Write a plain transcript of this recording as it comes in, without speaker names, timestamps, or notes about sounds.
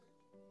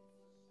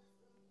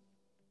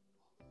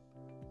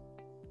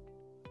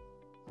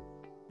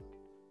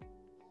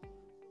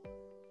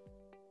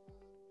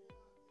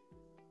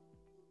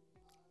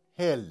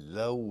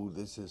Hello,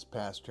 this is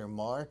Pastor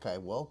Mark. I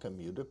welcome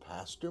you to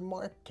Pastor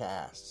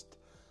Markcast,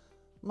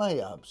 my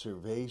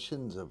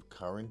observations of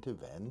current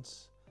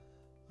events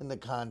in the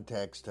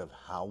context of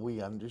how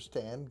we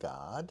understand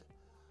God,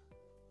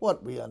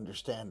 what we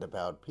understand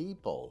about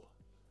people,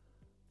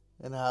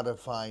 and how to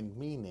find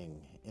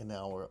meaning in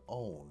our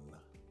own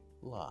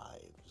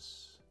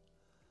lives.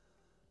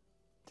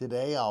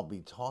 Today I'll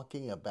be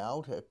talking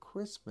about a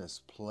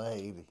Christmas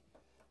play,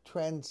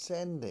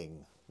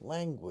 Transcending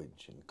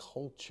language and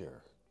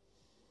culture.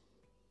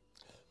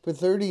 For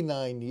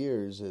 39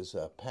 years as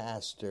a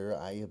pastor,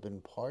 I have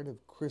been part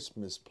of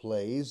Christmas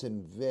plays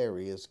in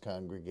various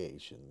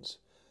congregations.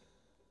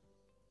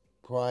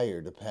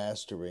 Prior to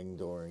pastoring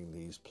during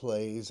these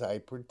plays, I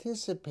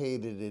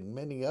participated in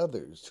many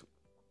others.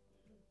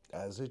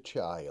 As a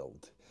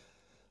child,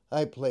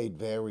 I played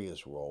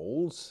various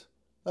roles.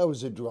 I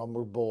was a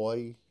drummer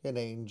boy, an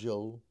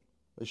angel,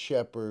 a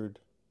shepherd,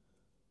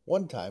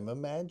 one time a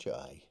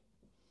magi.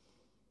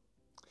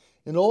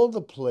 In all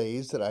the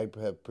plays that I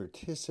have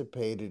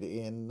participated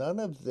in, none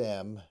of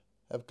them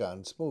have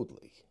gone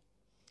smoothly.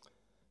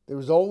 There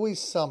is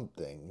always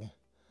something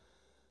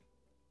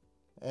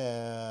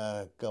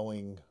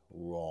going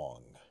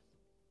wrong.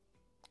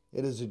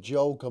 It is a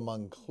joke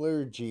among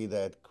clergy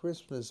that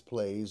Christmas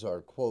plays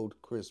are,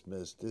 quote,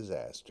 Christmas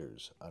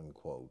disasters,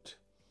 unquote.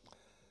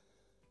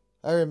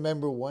 I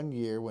remember one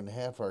year when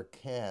half our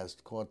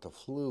cast caught the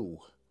flu.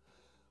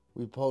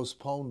 We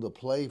postponed the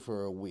play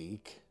for a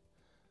week.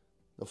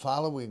 The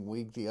following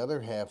week, the other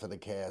half of the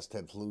cast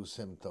had flu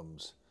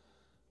symptoms.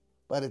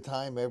 By the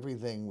time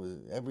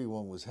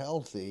everyone was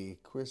healthy,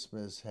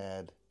 Christmas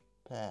had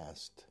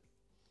passed.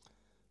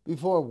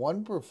 Before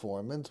one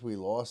performance, we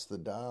lost the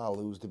doll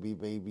who was to be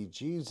baby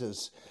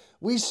Jesus.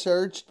 We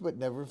searched but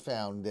never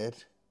found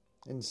it.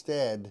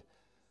 Instead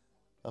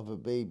of a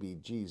baby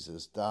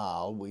Jesus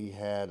doll, we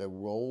had a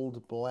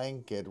rolled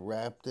blanket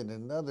wrapped in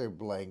another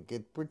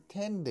blanket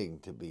pretending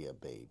to be a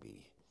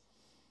baby.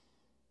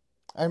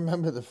 I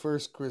remember the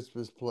first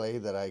Christmas play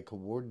that I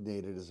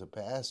coordinated as a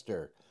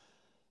pastor.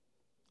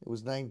 It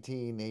was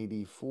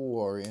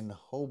 1984 in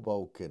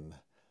Hoboken.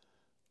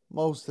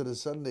 Most of the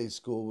Sunday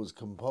school was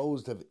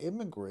composed of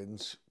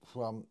immigrants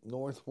from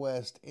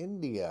Northwest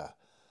India.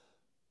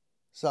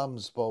 Some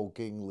spoke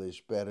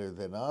English better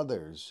than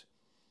others.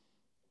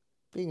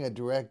 Being a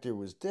director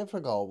was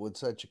difficult with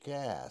such a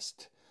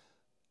cast,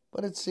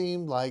 but it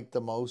seemed like the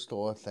most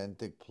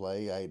authentic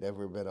play I'd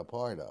ever been a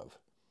part of.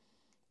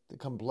 The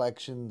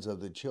complexions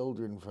of the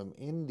children from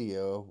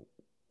India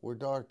were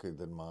darker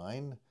than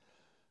mine.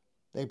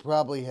 They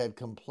probably had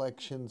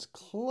complexions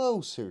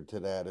closer to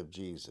that of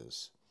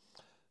Jesus.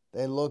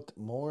 They looked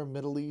more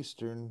Middle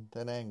Eastern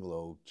than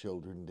Anglo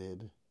children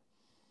did.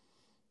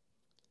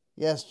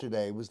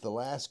 Yesterday was the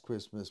last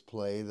Christmas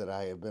play that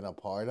I have been a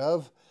part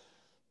of.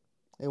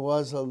 It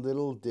was a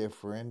little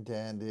different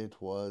and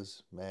it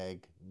was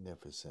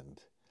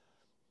magnificent.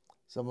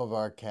 Some of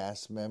our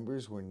cast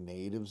members were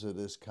natives of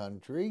this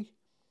country.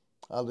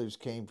 Others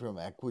came from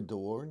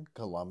Ecuador and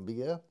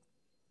Colombia.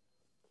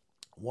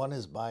 One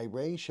is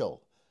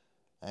biracial,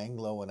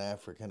 Anglo and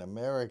African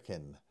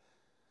American.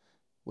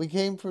 We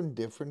came from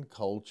different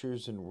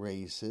cultures and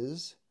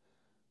races.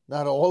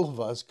 Not all of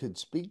us could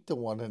speak to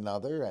one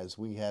another as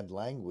we had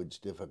language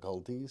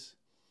difficulties.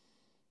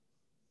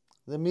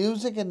 The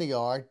music and the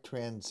art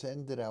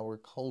transcended our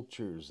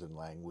cultures and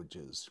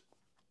languages.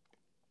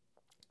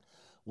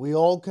 We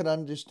all could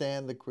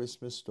understand the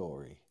Christmas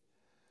story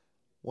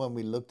when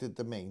we looked at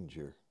the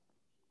manger.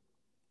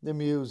 The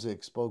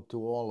music spoke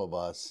to all of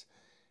us,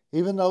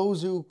 even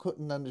those who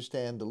couldn't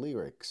understand the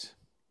lyrics.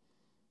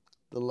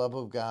 The love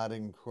of God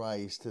in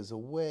Christ is a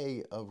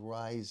way of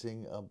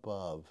rising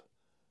above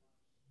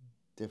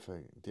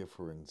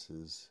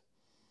differences.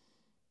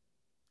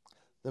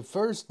 The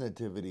first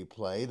nativity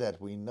play that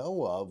we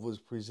know of was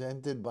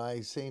presented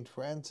by St.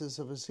 Francis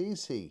of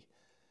Assisi.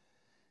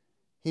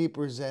 He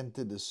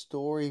presented a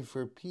story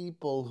for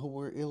people who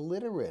were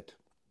illiterate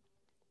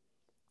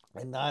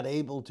and not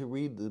able to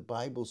read the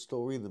Bible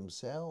story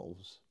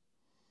themselves.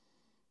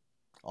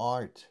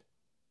 Art,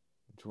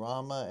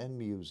 drama, and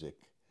music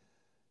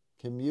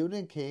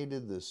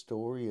communicated the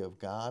story of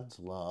God's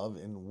love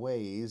in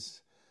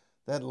ways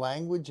that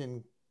language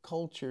and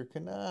culture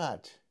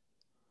cannot.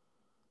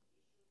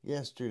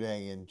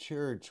 Yesterday in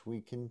church,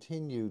 we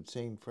continued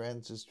St.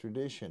 Francis'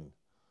 tradition.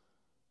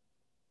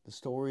 The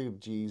story of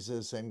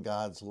Jesus and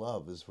God's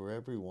love is for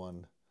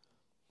everyone.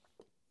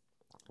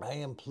 I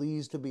am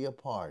pleased to be a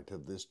part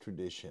of this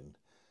tradition,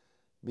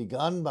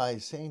 begun by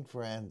St.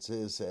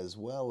 Francis, as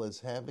well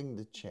as having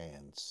the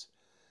chance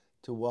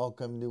to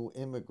welcome new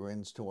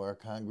immigrants to our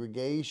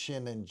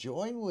congregation and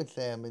join with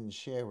them in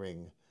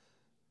sharing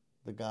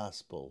the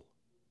gospel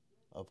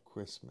of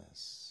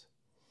Christmas.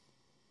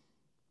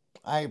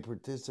 I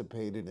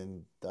participated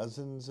in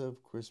dozens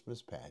of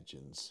Christmas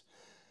pageants.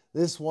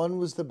 This one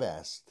was the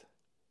best.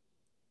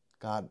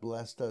 God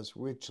blessed us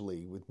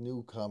richly with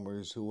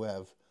newcomers who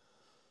have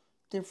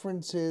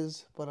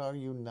differences but are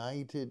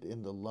united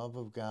in the love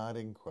of God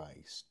in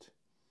Christ.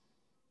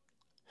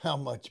 How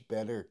much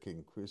better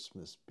can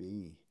Christmas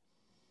be?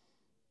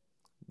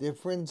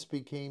 Difference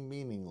became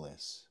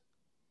meaningless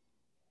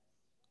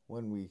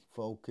when we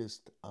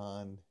focused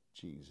on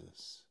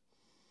Jesus.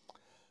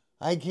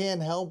 I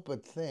can't help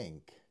but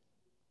think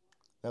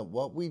that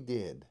what we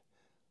did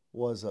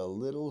was a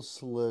little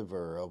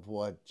sliver of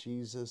what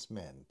Jesus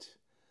meant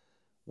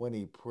when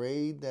he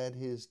prayed that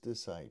his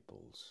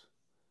disciples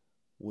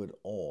would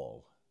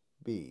all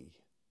be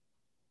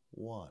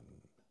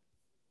one.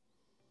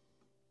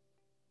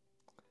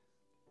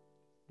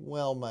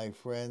 Well, my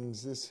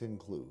friends, this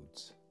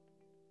concludes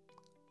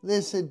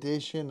this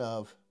edition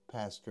of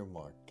Pastor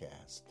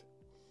Markcast.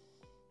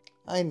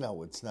 I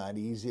know it's not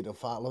easy to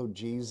follow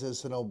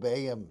Jesus and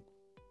obey him,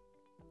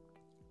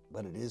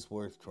 but it is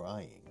worth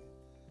trying.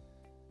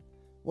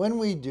 When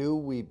we do,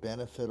 we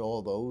benefit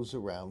all those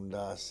around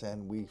us,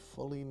 and we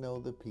fully know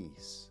the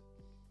peace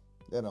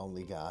that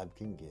only God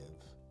can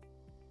give.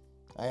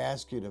 I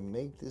ask you to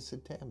make this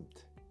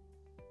attempt,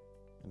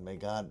 and may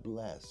God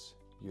bless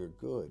your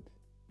good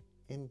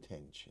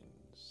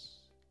intentions.